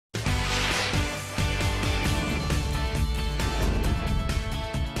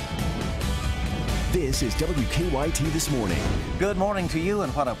This is WKYT This Morning. Good morning to you,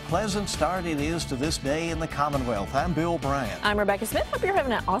 and what a pleasant start it is to this day in the Commonwealth. I'm Bill Bryant. I'm Rebecca Smith. Hope you're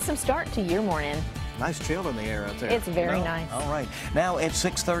having an awesome start to your morning. Nice chill in the air out there. It's very nice. All right. Now at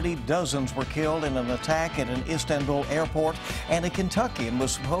 6:30, dozens were killed in an attack at an Istanbul airport, and a Kentuckian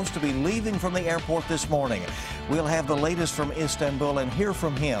was supposed to be leaving from the airport this morning. We'll have the latest from Istanbul and hear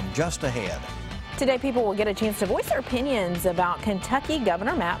from him just ahead. Today, people will get a chance to voice their opinions about Kentucky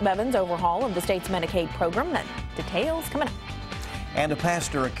Governor Matt Bevin's overhaul of the state's Medicaid program. That details coming up. And a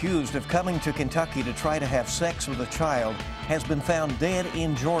pastor accused of coming to Kentucky to try to have sex with a child has been found dead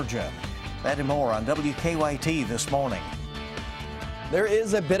in Georgia. That and more on WKYT This Morning. There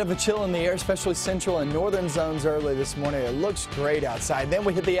is a bit of a chill in the air, especially central and northern zones early this morning. It looks great outside. Then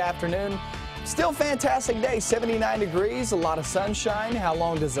we hit the afternoon. Still fantastic day, 79 degrees, a lot of sunshine. How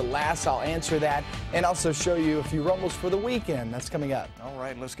long does it last? I'll answer that and also show you a few rumbles for the weekend. That's coming up. All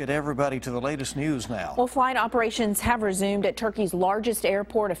right, let's get everybody to the latest news now. Well, flight operations have resumed at Turkey's largest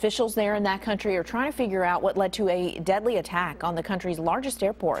airport. Officials there in that country are trying to figure out what led to a deadly attack on the country's largest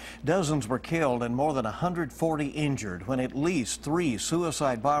airport. Dozens were killed and more than 140 injured when at least 3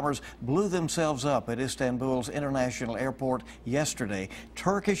 suicide bombers blew themselves up at Istanbul's international airport yesterday.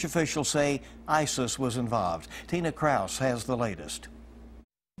 Turkish officials say ISIS was involved. Tina Kraus has the latest.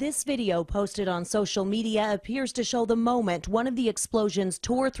 This video posted on social media appears to show the moment one of the explosions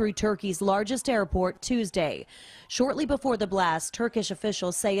tore through Turkey's largest airport Tuesday. Shortly before the blast, Turkish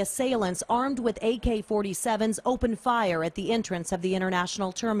officials say assailants armed with AK-47s opened fire at the entrance of the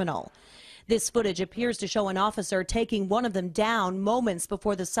international terminal. This footage appears to show an officer taking one of them down moments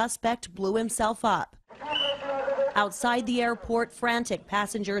before the suspect blew himself up. Outside the airport, frantic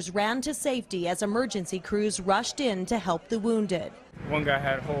passengers ran to safety as emergency crews rushed in to help the wounded. One guy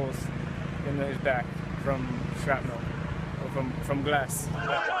had holes in his back from shrapnel, or from glass.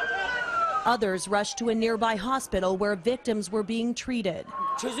 Others rushed to a nearby hospital where victims were being treated.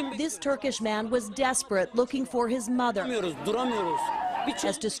 This Turkish man was desperate, looking for his mother,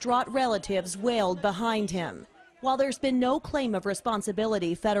 as distraught relatives wailed behind him. While there's been no claim of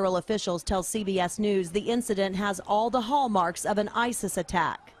responsibility, federal officials tell CBS News the incident has all the hallmarks of an ISIS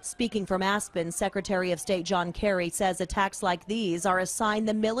attack. Speaking from Aspen, Secretary of State John Kerry says attacks like these are a sign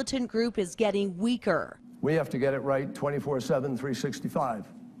the militant group is getting weaker. We have to get it right 24/7, 365.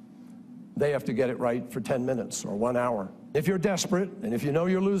 They have to get it right for 10 minutes or 1 hour. If you're desperate and if you know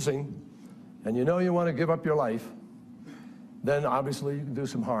you're losing and you know you want to give up your life, then obviously you can do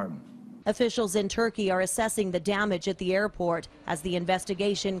some harm. Officials in Turkey are assessing the damage at the airport as the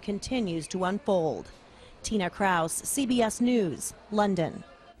investigation continues to unfold. Tina Kraus, CBS News, London.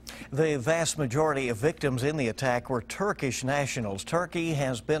 The vast majority of victims in the attack were Turkish nationals. Turkey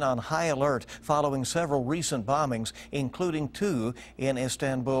has been on high alert following several recent bombings, including 2 in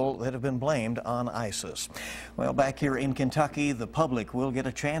Istanbul that have been blamed on ISIS. Well, back here in Kentucky, the public will get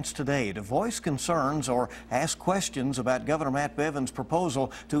a chance today to voice concerns or ask questions about Governor Matt Bevin's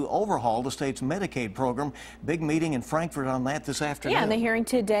proposal to overhaul the state's Medicaid program. Big meeting in Frankfort on that this afternoon. Yeah, and the hearing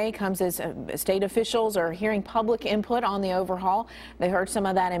today comes as state officials are hearing public input on the overhaul. They heard some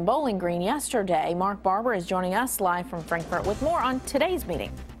of that in Bowling Green yesterday. Mark Barber is joining us live from Frankfort with more on today's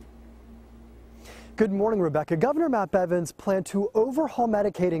meeting. Good morning, Rebecca. Governor Matt Bevin's plan to overhaul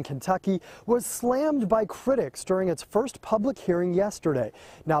Medicaid in Kentucky was slammed by critics during its first public hearing yesterday.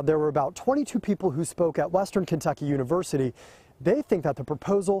 Now, there were about 22 people who spoke at Western Kentucky University. They think that the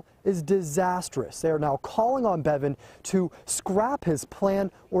proposal is disastrous. They are now calling on Bevin to scrap his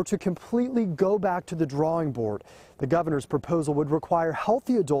plan or to completely go back to the drawing board. The governor's proposal would require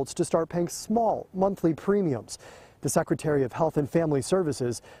healthy adults to start paying small monthly premiums. The Secretary of Health and Family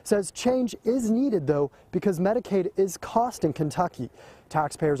Services says change is needed, though, because Medicaid is costing Kentucky.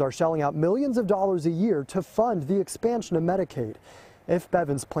 Taxpayers are shelling out millions of dollars a year to fund the expansion of Medicaid. If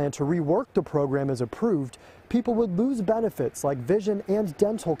Bevin's plan to rework the program is approved, people would lose benefits like vision and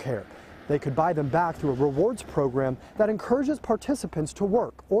dental care. They could buy them back through a rewards program that encourages participants to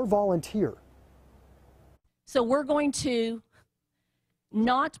work or volunteer. So we're going to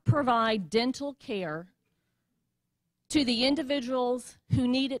not provide dental care to the individuals who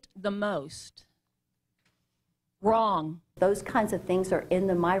need it the most. Wrong. Those kinds of things are in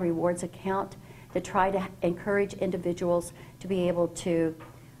the My Rewards account to try to encourage individuals to be able to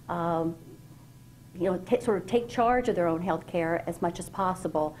sort of take charge of their own health care as much as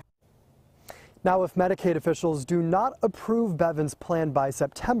possible. Now, if Medicaid officials do not approve Bevin's plan by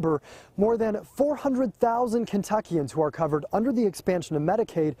September, more than 400,000 Kentuckians who are covered under the expansion of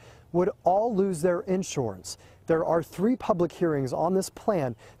Medicaid would all lose their insurance. There are 3 public hearings on this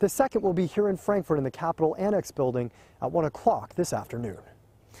plan. The second will be here in Frankfort in the Capitol Annex building at 1 o'clock this afternoon.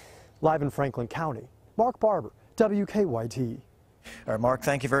 Live in Franklin County, Mark Barber, WKYT. All right, Mark,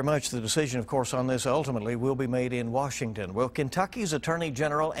 thank you very much. The decision, of course, on this ultimately will be made in Washington. Well, Kentucky's Attorney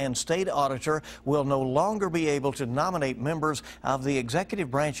General and State Auditor will no longer be able to nominate members of the Executive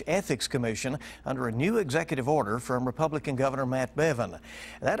Branch Ethics Commission under a new executive order from Republican Governor Matt Bevin.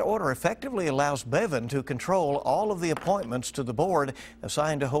 That order effectively allows Bevin to control all of the appointments to the board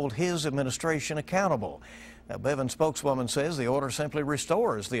assigned to hold his administration accountable. Now, Bevin's spokeswoman says the order simply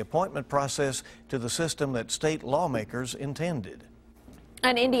restores the appointment process to the system that state lawmakers intended.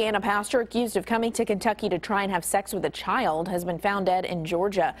 An Indiana pastor accused of coming to Kentucky to try and have sex with a child has been found dead in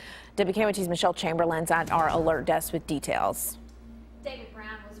Georgia. WKYT's Michelle Chamberlain's at our alert desk with details. David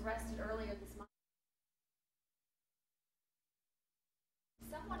Brown was arrested earlier this month.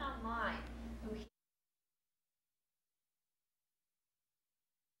 Someone online who he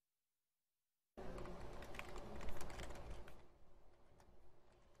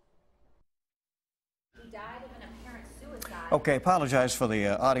died of an apparent suicide. Okay, apologize for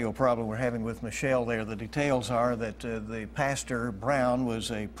the audio problem we're having with Michelle there. The details are that the pastor, Brown,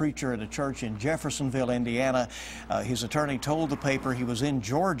 was a preacher at a church in Jeffersonville, Indiana. His attorney told the paper he was in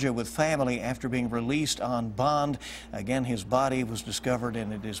Georgia with family after being released on bond. Again, his body was discovered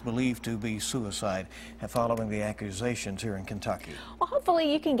and it is believed to be suicide following the accusations here in Kentucky. Well,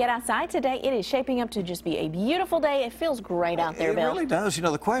 hopefully you can get outside today. It is shaping up to just be a beautiful day. It feels great out there, Bill. It really does. You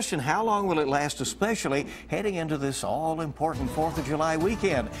know, the question, how long will it last, especially heading into this all-important 4th of July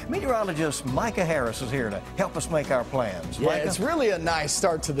weekend? Meteorologist Micah Harris is here to help us make our plans. Yeah, Micah? it's really a nice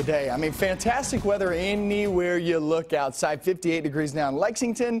start to the day. I mean, fantastic weather anywhere you look outside. 58 degrees now in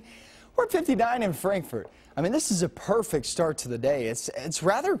Lexington. We're at 59 in Frankfort. I mean, this is a perfect start to the day. It's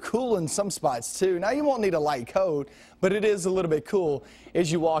rather cool in some spots, too. Now, you won't need a light coat, but it is a little bit cool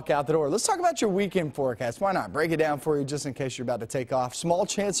as you walk out the door. Let's talk about your weekend forecast. Why not? Break it down for you just in case you're about to take off. Small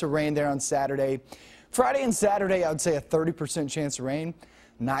chance of rain there on Saturday. Friday and Saturday, I would say a 30% chance of rain.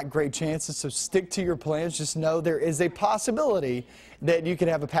 Not great chances, so stick to your plans. Just know there is a possibility that you could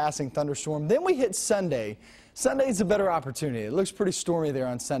have a passing thunderstorm. Then we hit Sunday. Sunday's a better opportunity. It looks pretty stormy there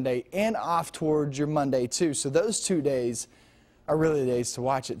on Sunday and off towards your Monday, too. So those 2 days are really the days to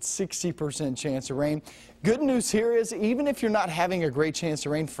watch it. 60% chance of rain. Good news here is even if you're not having a great chance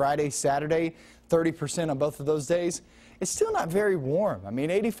of rain Friday, Saturday, 30% on both of those days, it's still not very warm. I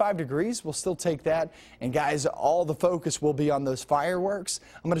mean, 85 degrees, we'll still take that. And guys, all the focus will be on those fireworks.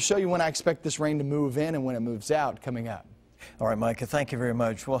 I'm going to show you when I expect this rain to move in and when it moves out coming up. All right, Micah, thank you very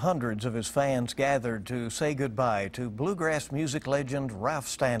much. Well, hundreds of his fans gathered to say goodbye to bluegrass music legend Ralph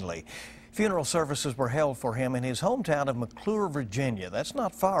Stanley. Funeral services were held for him in his hometown of McClure, Virginia. That's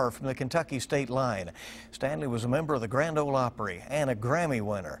not far from the Kentucky state line. Stanley was a member of the Grand Ole Opry and a Grammy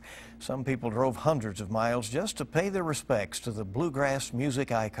winner. Some people drove hundreds of miles just to pay their respects to the bluegrass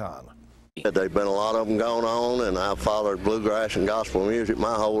music icon. There've been a lot of them going on, and I've followed bluegrass and gospel music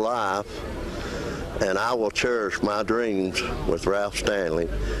my whole life. And I will cherish my dreams with Ralph Stanley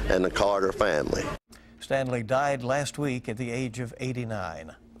and the Carter family. Stanley died last week at the age of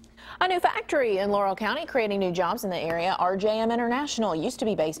 89. A new factory in Laurel County creating new jobs in the area. RJM International used to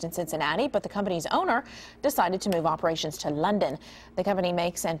be based in Cincinnati, but the company's owner decided to move operations to London. The company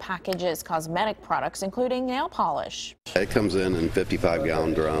makes and packages cosmetic products, including nail polish. It comes in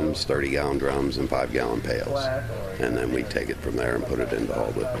 55-gallon drums, 30-gallon drums, and 5-gallon pails. And then we take it from there and put it into all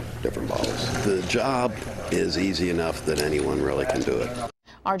the different bottles. The job is easy enough that anyone really can do it.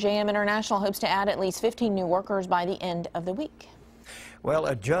 RJM International hopes to add at least 15 new workers by the end of the week. Well,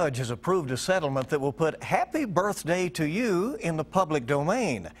 a judge has approved a settlement that will put Happy Birthday to You in the public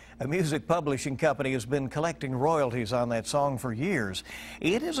domain. A music publishing company has been collecting royalties on that song for years.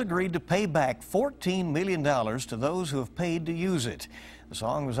 It has agreed to pay back $14 million to those who have paid to use it. The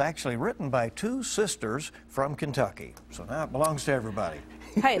song was actually written by two sisters from Kentucky, so now it belongs to everybody.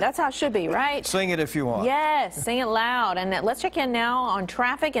 Hey, that's how it should be, right? Sing it if you want. Yes, sing it loud. And let's check in now on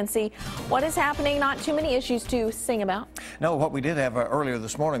traffic and see what is happening. Not too many issues to sing about. No, what we did have earlier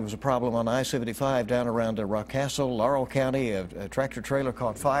this morning was a problem on I-75 down around Rockcastle, Laurel County. A tractor trailer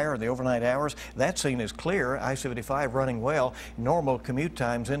caught fire in the overnight hours. That scene is clear. I-75 running well. Normal commute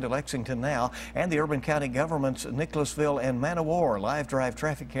times into Lexington now. And the urban county government's Nicholasville and Manowar live drive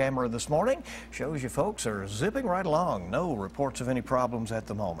traffic camera this morning shows you folks are zipping right along. No reports of any problems at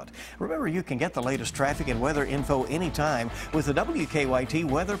the moment. Remember, you can get the latest traffic and weather info anytime with the WKYT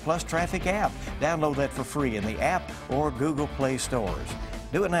Weather Plus Traffic app. Download that for free in the app or Google Play stores.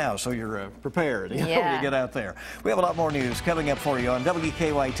 Do it now so you're prepared when you get out there. We have a lot more news coming up for you on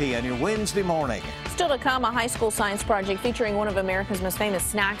WKYT on your Wednesday morning. Still to come, a high school science project featuring one of America's most famous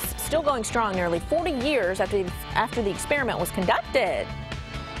snacks, still going strong nearly 40 years after the experiment was conducted.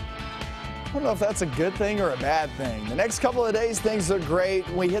 I don't know if that's a good thing or a bad thing. The next couple of days, things look great.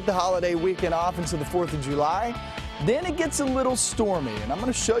 We hit the holiday weekend off into the 4th of July. Then it gets a little stormy, and I'm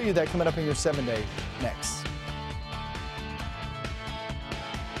going to show you that coming up in your 7-day next.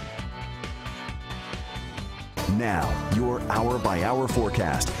 Now, your hour-by-hour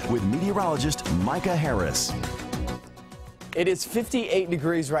forecast with meteorologist Micah Harris. It is 58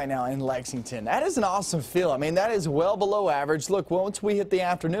 degrees right now in Lexington. That is an awesome feel. I mean, that is well below average. Look, once we hit the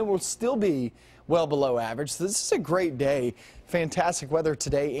afternoon, we'll still be well below average. So this is a great day. Fantastic weather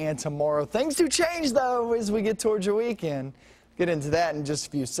today and tomorrow. Things do change, though, as we get towards your weekend. Get into that in just a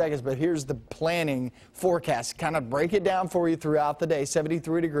few seconds, but here's the planning forecast. Kind of break it down for you throughout the day.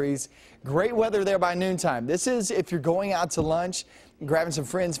 73 degrees. Great weather there by noontime. This is if you're going out to lunch, grabbing some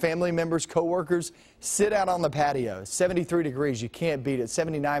friends, family members, coworkers, sit out on the patio. 73 degrees, you can't beat it.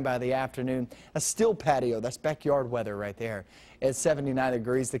 79 by the afternoon. A still patio, that's backyard weather right there. At 79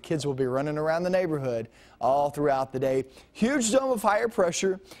 degrees, the kids will be running around the neighborhood all throughout the day. Huge dome of higher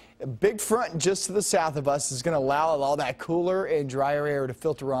pressure. A big front just to the south of us is going to allow all that cooler and drier air to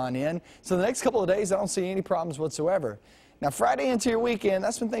filter on in. So the next couple of days, I don't see any problems whatsoever. Now, Friday into your weekend,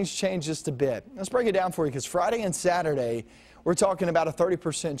 that's when things change just a bit. Let's break it down for you, because Friday and Saturday, we're talking about a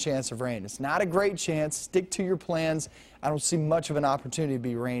 30% chance of rain. It's not a great chance. Stick to your plans. I don't see much of an opportunity to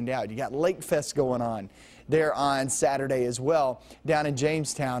be rained out. You got Lake Fest going on there on Saturday as well, down in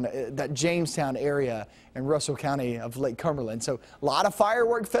Jamestown, that Jamestown area in Russell County of Lake Cumberland. So a lot of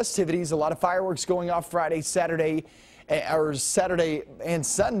firework festivities, a lot of fireworks going off Friday, Saturday and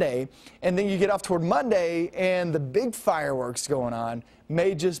Sunday, and then you get off toward Monday and the big fireworks going on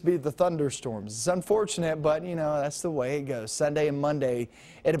may just be the thunderstorms. It's unfortunate, but you know, that's the way it goes. Sunday and Monday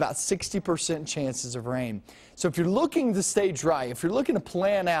at about 60% chances of rain. So if you're looking to stay dry, if you're looking to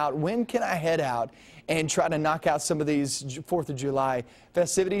plan out when can I head out and try to knock out some of these 4th of July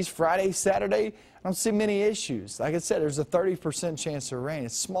festivities, Friday, Saturday, I don't see many issues. Like I said, there's a 30% chance of rain.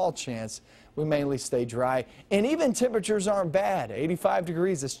 It's a small chance. We mainly stay dry. And even temperatures aren't bad. 85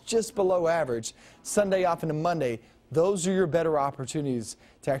 degrees, it's just below average. Sunday off into Monday, those are your better opportunities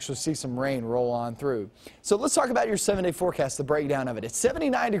to actually see some rain roll on through. So let's talk about your 7-day forecast, the breakdown of it. It's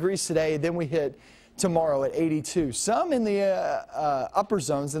 79 degrees today, then we hit tomorrow at 82. Some in the upper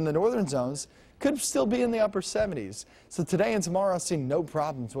zones, in the northern zones, could still be in the upper 70s. So today and tomorrow, I see no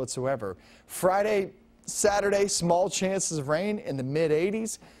problems whatsoever. Friday, Saturday, small chances of rain in the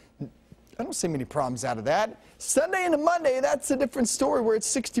mid-80s. I don't see many problems out of that. Sunday into Monday, that's a different story where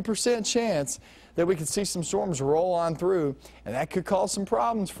it's 60% chance that we could see some storms roll on through, and that could cause some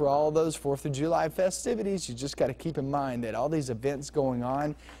problems for all those 4th of July festivities. You just got to keep in mind that all these events going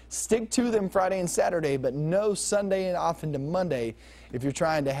on, stick to them Friday and Saturday, but no Sunday and off into Monday if you're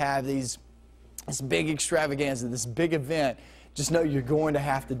trying to have this big extravaganza, this big event. Just know you're going to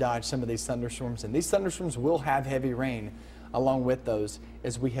have to dodge some of these thunderstorms, and these thunderstorms will have heavy rain along with those,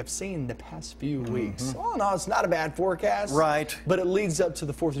 as we have seen the past few weeks. Oh, no, it's not a bad forecast. Right. But it leads up to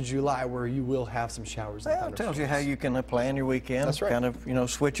the 4th of July where you will have some showers and thunderstorms. It tells you how you can plan your weekend. That's right. Kind of, you know,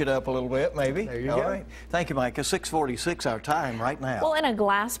 switch it up a little bit, maybe. There you All go. right. Thank you, Micah. 6:46 our time right now. Well, in a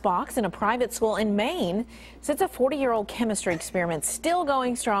glass box in a private school in Maine sits a 40-year-old chemistry experiment still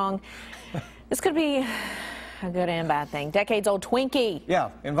going strong. This could be a good and bad thing. Decades-old Twinkie.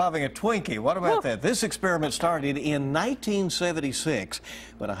 Yeah, involving a Twinkie. What about that? This experiment started in 1976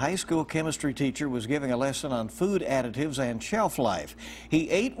 when a high school chemistry teacher was giving a lesson on food additives and shelf life.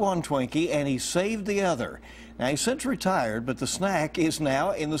 He ate one Twinkie and he saved the other. Now, he's since retired, but the snack is now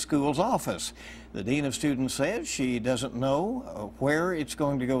in the school's office. The dean of students says she doesn't know where it's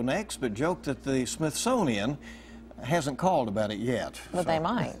going to go next, but joked that the Smithsonian hasn't called about it yet. But they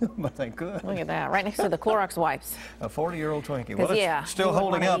might. But they could. Look at that, right next to the Clorox wipes. A 40-year-old Twinkie. Well, yeah, it's still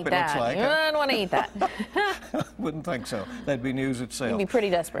holding up, it looks like. You wouldn't want to eat that. Wouldn't think so. That'd be news itself. You'd be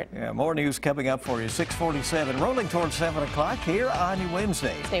pretty desperate. Yeah, more news coming up for you. 6:47, rolling towards 7 o'clock here on your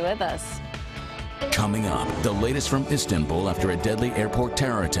Wednesday. Stay with us. Coming up, the latest from Istanbul after a deadly airport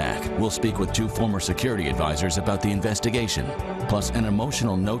terror attack. We'll speak with 2 former security advisors about the investigation, plus an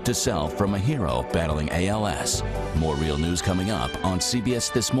emotional note to self from a hero battling ALS. More real news coming up on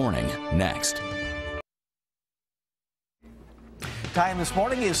CBS This Morning, next. Time this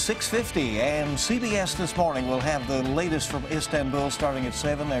morning is 6:50, and CBS This Morning will have the latest from Istanbul starting at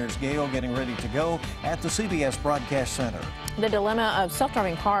 7. There's Gail getting ready to go at the CBS Broadcast Center. The dilemma of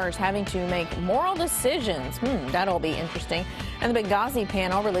self-driving cars having to make moral decisions. That'll be interesting. And the Benghazi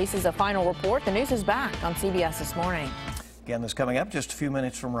panel releases a final report. The news is back on CBS This Morning. Again, this coming up just a few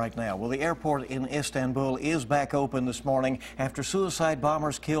minutes from right now. Well, the airport in Istanbul is back open this morning after suicide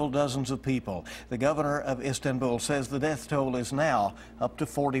bombers killed dozens of people. The governor of Istanbul says the death toll is now up to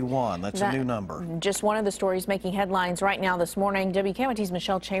 41. That's a new number. Just one of the stories making headlines right now this morning. WKYT's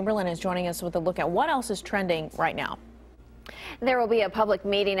Michelle Chamberlain is joining us with a look at what else is trending right now. There will be a public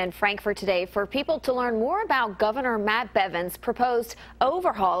meeting in Frankfort today for people to learn more about Governor Matt Bevin's proposed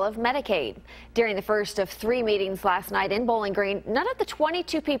overhaul of Medicaid. During the first of 3 meetings last night in Bowling Green, none of the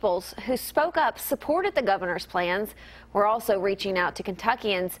 22 people who spoke up supported the governor's plans. We're also reaching out to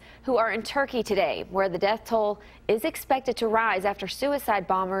Kentuckians who are in Turkey today, where the death toll is expected to rise after suicide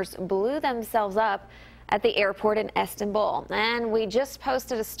bombers blew themselves up at the airport in Istanbul. And we just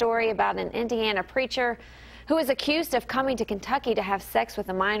posted a story about an Indiana preacher who is accused of coming to Kentucky to have sex with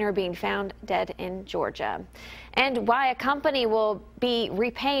a minor being found dead in Georgia. And why a company will be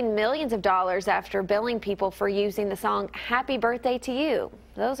repaying millions of dollars after billing people for using the song Happy Birthday to You.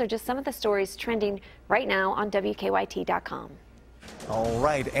 Those are just some of the stories trending right now on WKYT.com. All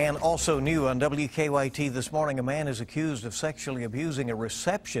right, and also new on WKYT this morning, a man is accused of sexually abusing a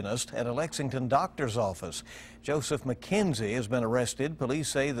receptionist at a Lexington doctor's office. Joseph McKenzie has been arrested. Police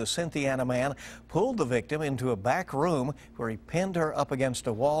say the Cynthiana man pulled the victim into a back room where he pinned her up against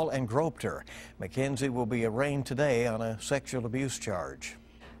a wall and groped her. McKenzie will be arraigned today on a sexual abuse charge.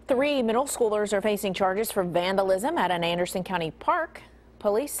 3 middle schoolers are facing charges for vandalism at an Anderson County park.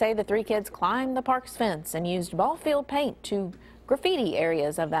 Police say the 3 kids climbed the park's fence and used ball field paint to graffiti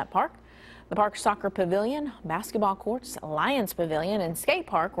areas of that park. The park's soccer pavilion, basketball courts, Lions Pavilion, and skate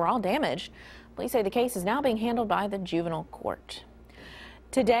park were all damaged. Police say the case is now being handled by the juvenile court.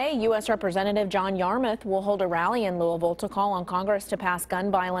 Today, U.S. Representative John Yarmuth will hold a rally in Louisville to call on Congress to pass gun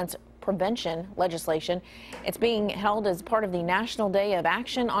violence prevention legislation. It's being held as part of the National Day of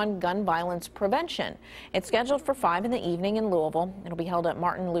Action on Gun Violence Prevention. It's scheduled for 5 in the evening in Louisville. It'll be held at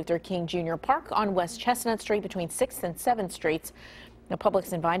Martin Luther King Jr. Park on West Chestnut Street between 6th and 7th Streets. The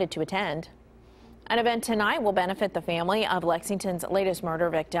public's invited to attend. An event tonight will benefit the family of Lexington's latest murder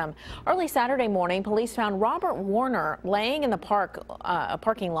victim. Early Saturday morning, police found Robert Warner laying in the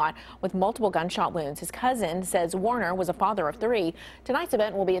parking lot with multiple gunshot wounds. His cousin says Warner was a father of 3. Tonight's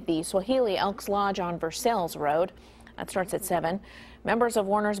event will be at the Swahili Elks Lodge on Versailles Road. That starts at 7. Members of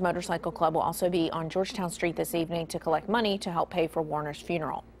Warner's Motorcycle Club will also be on Georgetown Street this evening to collect money to help pay for Warner's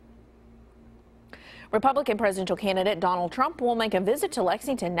funeral. Republican presidential candidate Donald Trump will make a visit to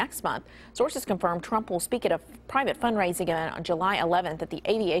Lexington next month. Sources confirm Trump will speak at a private fundraising event on July 11th at the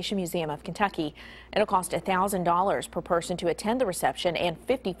Aviation Museum of Kentucky. It'll cost $1,000 per person to attend the reception and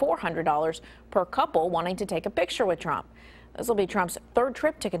 $5,400 per couple wanting to take a picture with Trump. This will be Trump's 3rd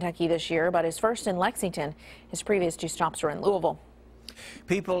trip to Kentucky this year, but his first in Lexington. His previous 2 stops were in Louisville.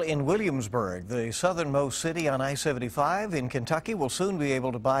 People in Williamsburg, the southernmost city on I-75 in Kentucky, will soon be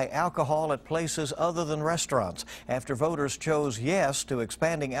able to buy alcohol at places other than restaurants after voters chose yes to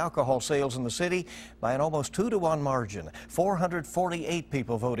expanding alcohol sales in the city by an almost 2-to-1 margin. 448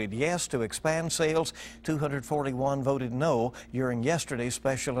 people voted yes to expand sales. 241 voted no during yesterday's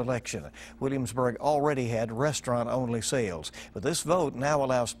special election. Williamsburg already had restaurant-only sales, but this vote now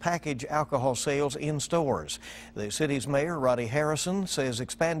allows packaged alcohol sales in stores. The city's mayor, Roddy Harrison, says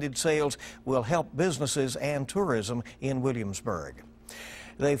expanded sales will help businesses and tourism in Williamsburg.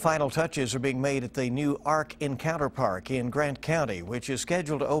 The final touches are being made at the new Ark Encounter Park in Grant County, which is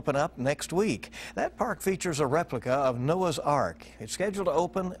scheduled to open up next week. That park features a replica of Noah's Ark. It's scheduled to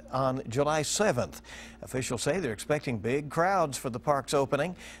open on July 7th. Officials say they're expecting big crowds for the park's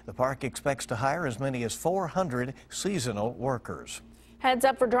opening. The park expects to hire as many as 400 seasonal workers. Heads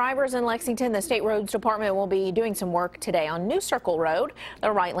up for drivers in Lexington. The State Roads Department will be doing some work today on New Circle Road.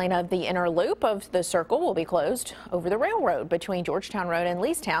 The right lane of the inner loop of the circle will be closed over the railroad between Georgetown Road and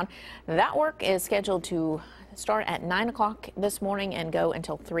Leestown. That work is scheduled to start at 9 o'clock this morning and go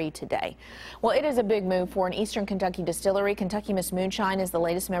until 3 today. Well, it is a big move for an Eastern Kentucky distillery. Kentucky Miss Moonshine is the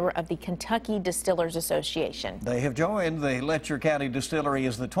latest member of the Kentucky Distillers Association. They have joined. The Letcher County Distillery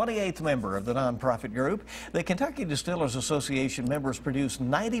is the 28th member of the nonprofit group. The Kentucky Distillers Association members produce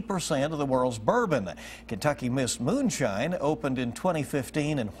 90% of the world's bourbon. Kentucky Miss Moonshine opened in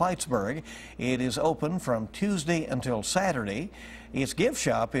 2015 in Whitesburg. It is open from Tuesday until Saturday. Its gift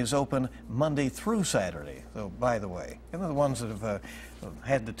shop is open Monday through Saturday, though, by the way. And the ones that have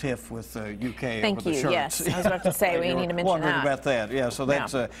had the tiff with UK Thank over the you. shirts. Yes, I was about to say we need to mention wondering that. about that. Yeah, so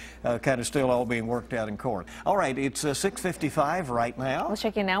that's kind of still all being worked out in court. All right, it's 6:55 right now. We'll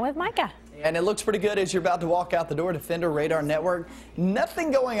check in now with Micah. And it looks pretty good as you're about to walk out the door. Defender radar network,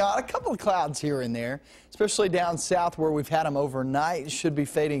 nothing going on. A couple of clouds here and there, especially down south where we've had them overnight. Should be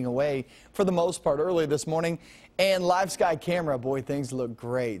fading away for the most part early this morning. And live sky camera, boy, things look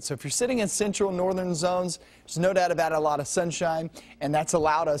great. So if you're sitting in central northern zones, there's no doubt about it, a lot of sunshine, and that's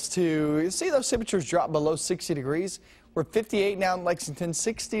allowed us to see those temperatures drop below 60 degrees. We're 58 now in Lexington,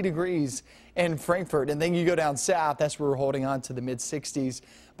 60 degrees in Frankfort. And then you go down south, that's where we're holding on to the mid-60s.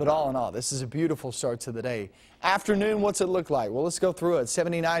 But all in all, this is a beautiful start to the day. Afternoon, what's it look like? Well, let's go through it.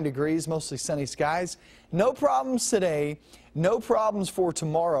 79 degrees, mostly sunny skies. No problems today. No problems for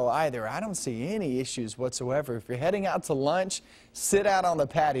tomorrow either. I don't see any issues whatsoever. If you're heading out to lunch, sit out on the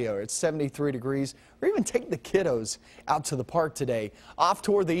patio. It's 73 degrees. Or even take the kiddos out to the park today. Off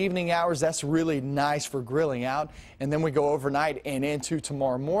toward the evening hours, that's really nice for grilling out. And then we go overnight and into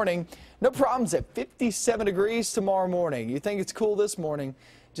tomorrow morning. No problems at 57 degrees tomorrow morning. You think it's cool this morning?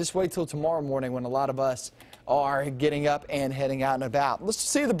 Just wait till tomorrow morning when a lot of us are getting up and heading out and about. Let's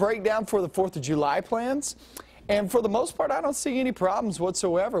see the breakdown for the 4th of July plans. And for the most part, I don't see any problems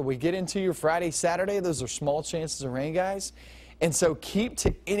whatsoever. We get into your Friday, Saturday. Those are small chances of rain, guys. And so keep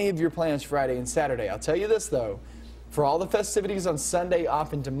to any of your plans Friday and Saturday. I'll tell you this, though. For all the festivities on Sunday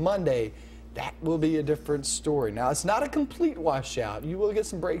off into Monday, that will be a different story. Now, it's not a complete washout. You will get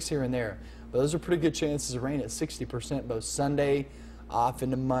some breaks here and there. But those are pretty good chances of rain at 60% both Sunday off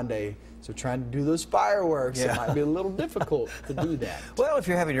into Monday. So trying to do those fireworks, it might be a little difficult to do that. Well, if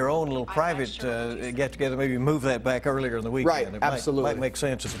you're having your own little private get-together, maybe move that back earlier in the weekend. Right, it absolutely. Might make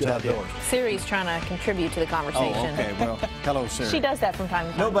sense if it's outdoors. Siri's trying to contribute to the conversation. Oh, okay. Well, hello, Siri. She does that from time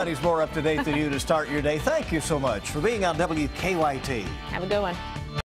to time. Nobody's more up-to-date than you to start your day. Thank you so much for being on WKYT. Have a good one.